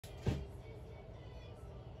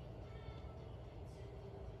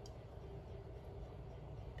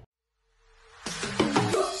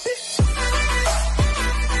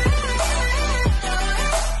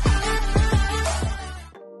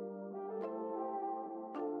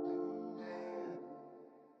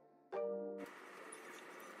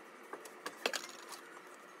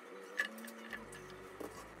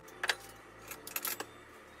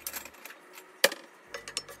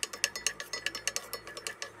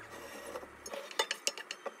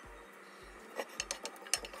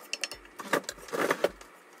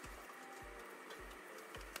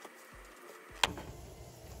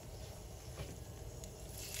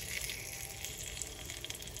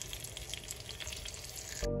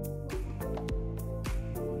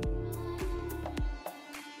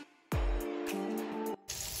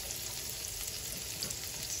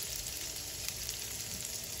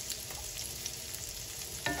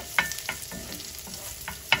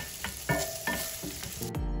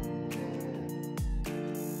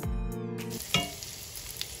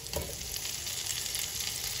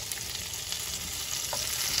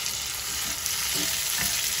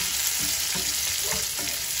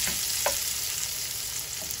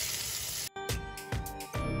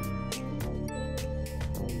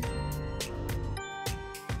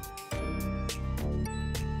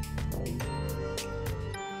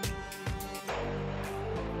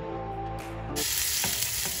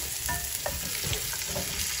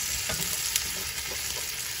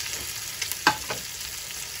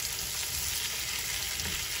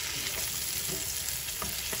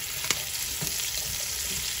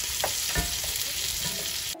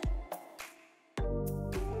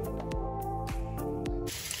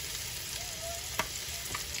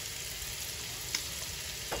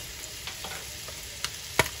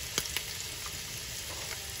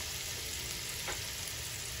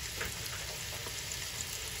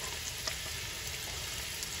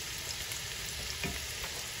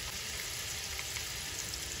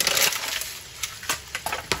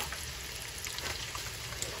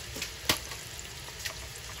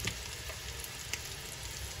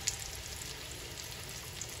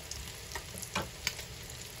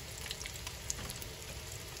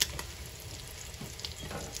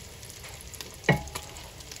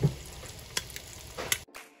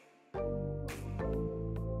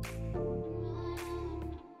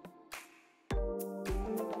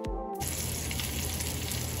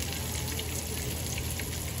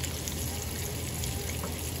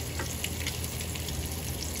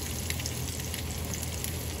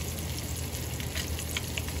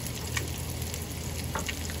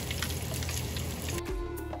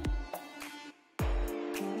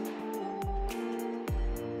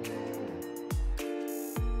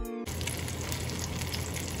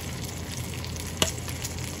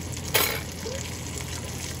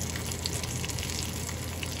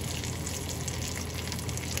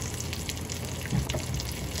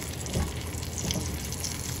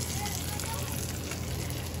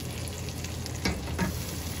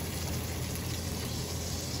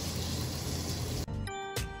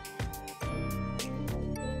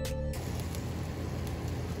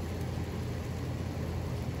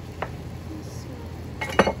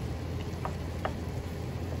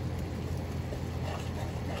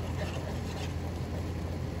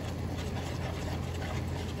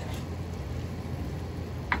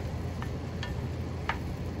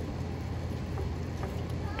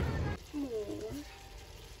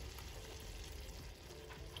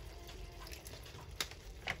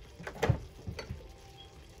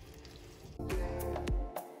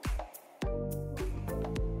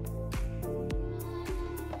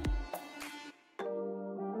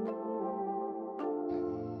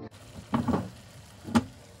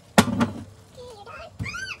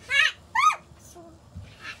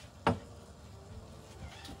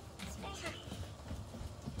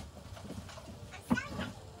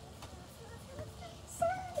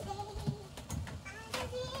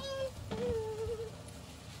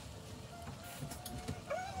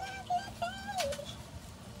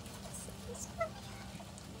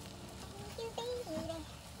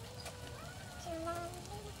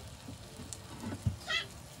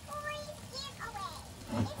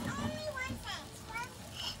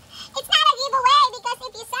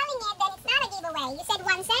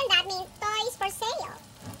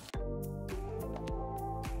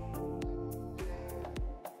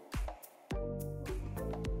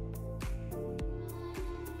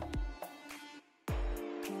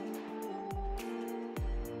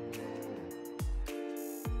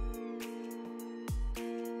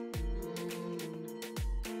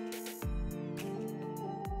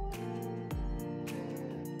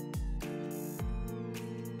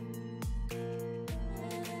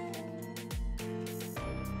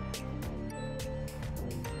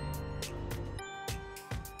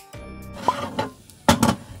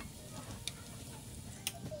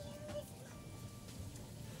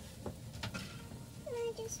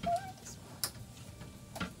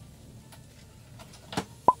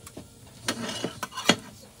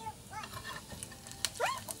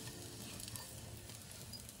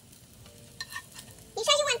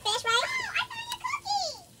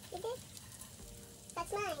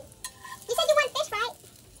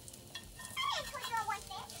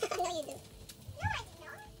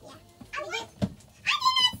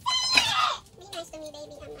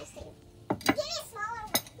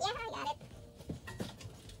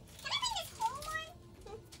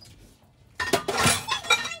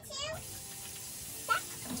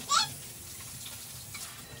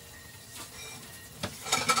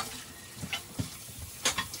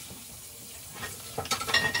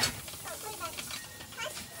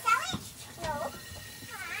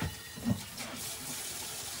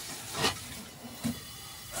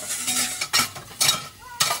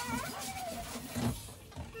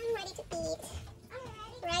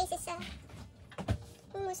is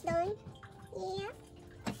almost done. Yeah.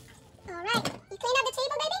 Alright. You clean up the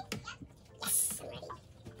table, baby? Yeah. Yes, I'm ready.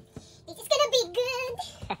 This is gonna be good.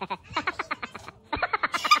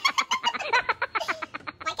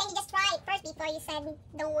 Why can't you just try it first before you said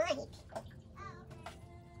don't want it?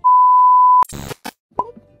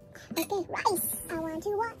 Okay, rice. I want to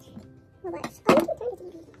watch. What rice? Oh, you can turn the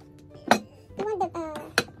TV. You want the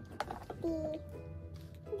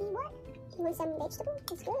what? You want some vegetable?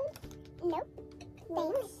 It's good. Nope.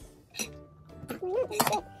 Thanks. Why not? It's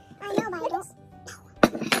good. I know about this.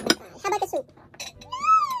 How about the soup?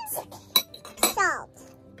 Salt.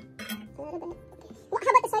 A little bit. What? How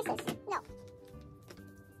about the slices? No.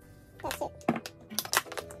 That's it.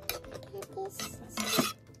 Get this.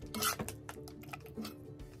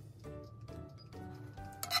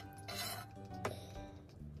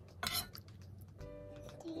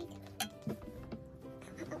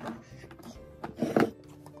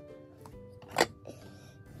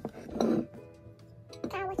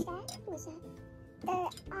 What's that? The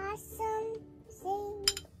awesome thing.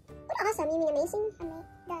 What awesome? You mean amazing?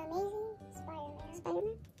 The amazing Spider-Man.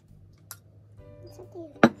 Spider-Man? Something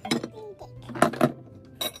really thick. I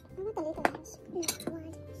want the little ones.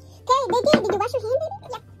 Okay, they did. Did you wash your hand, baby?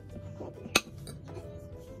 Yep.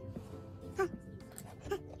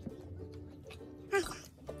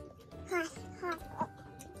 Hot.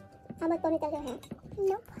 How about ponytail your hair?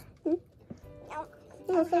 Nope. No.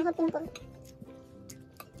 No, still hot pimple.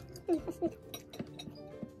 That's good.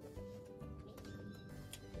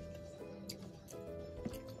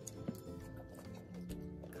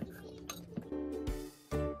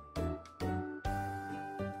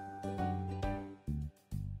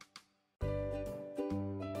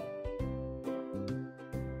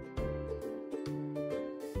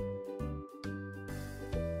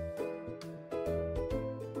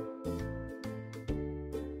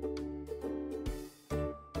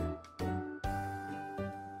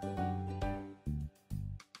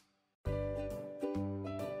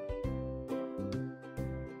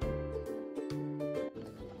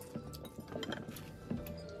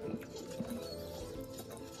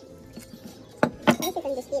 I guess you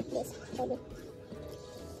can just eat this, baby.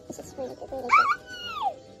 This is really good, really good.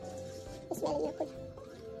 The smell in your food.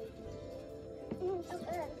 So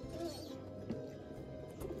good.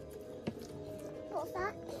 What's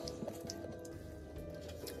that?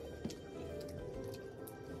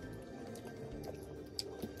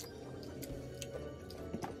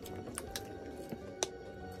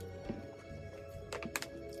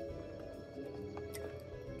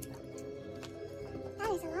 That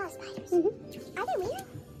is a lot of spiders. Are they real?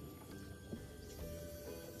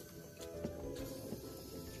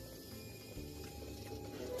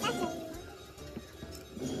 That's a real one.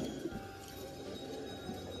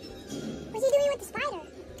 What's he doing with the spider?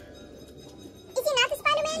 Is he not the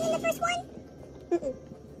Spider-Man in the first one?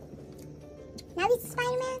 Now he's the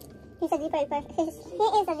Spider-Man? He's a different person. He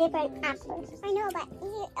is a different actor. I know, but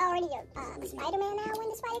is he already a Spider-Man now when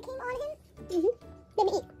the spider came on him? Let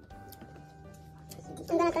me eat.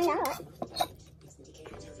 I'm gonna turn it out.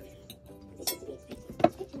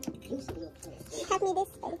 Pass me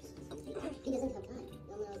this, baby. He doesn't have time.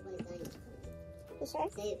 No one knows when he's dying. You sure?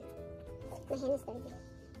 Save it. My hand is dirty.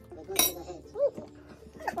 But go to the head.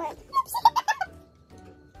 What?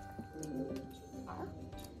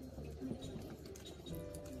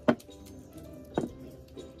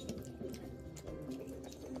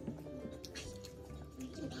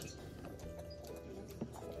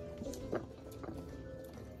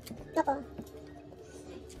 Uh-oh.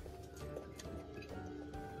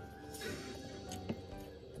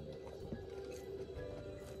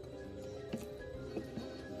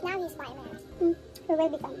 Now he's Spider-Man. Who will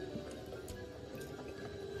become?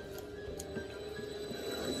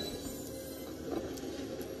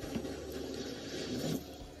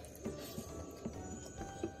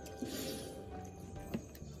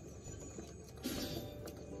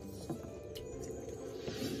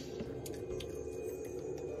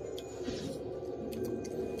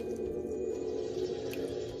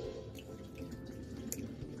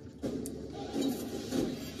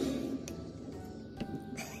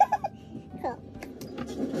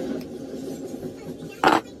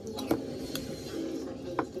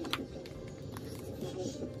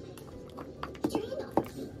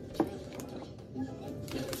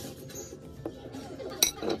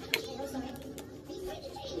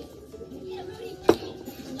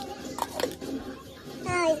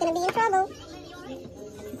 He's gonna be in trouble.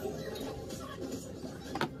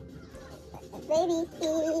 Baby.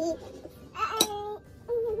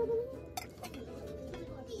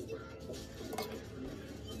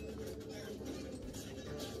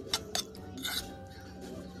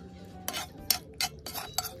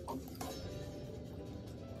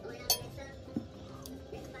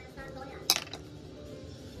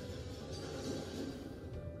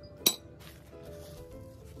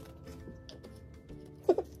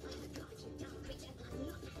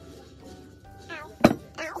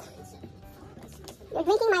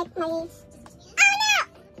 my. Oh no!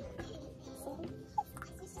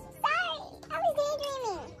 Sorry, I was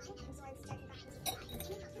daydreaming.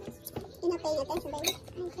 You're not paying attention, baby.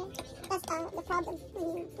 Okay. That's the problem.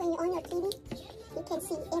 When you're on your TV, you can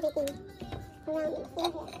see everything around you.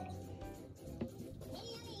 Here, here.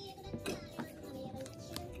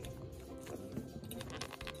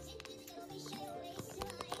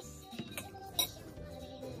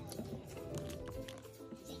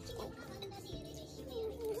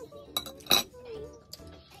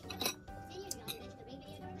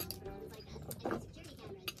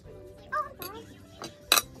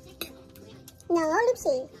 No,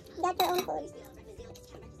 Lipsy. Got your own food.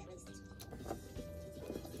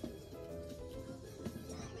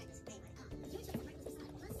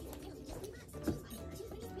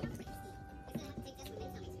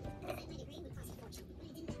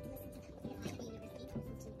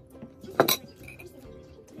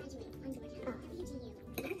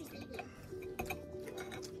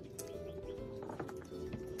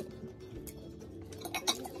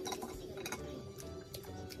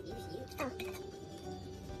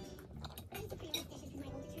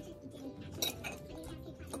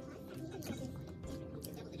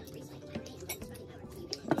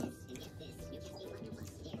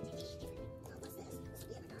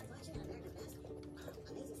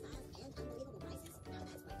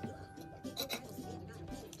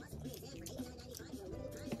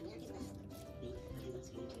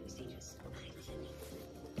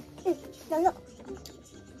 Look.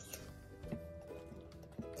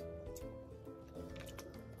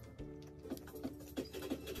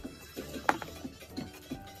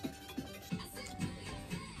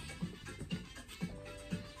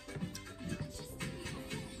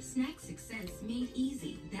 Snack success made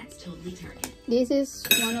easy. That's totally Target. This is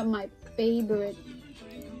one of my favorite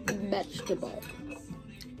vegetable.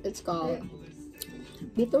 It's called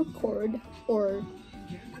Bitter Gourd or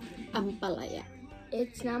Ampalaya.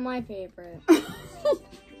 It's not my favorite.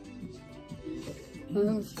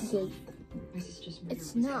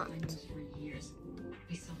 It's not.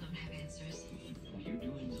 We still don't have answers. You're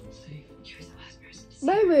doing so safe. You're the last person to see.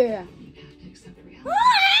 Baby! You have to accept the reality.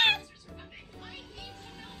 Answers are coming.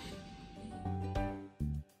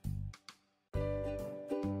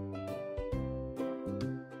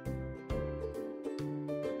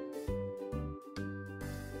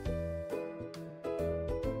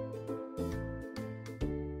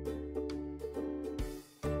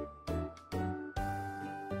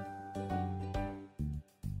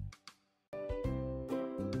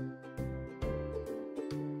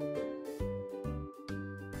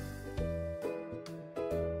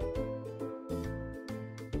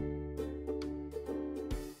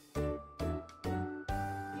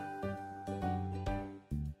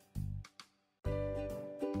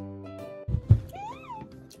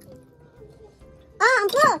 I'm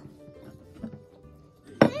full.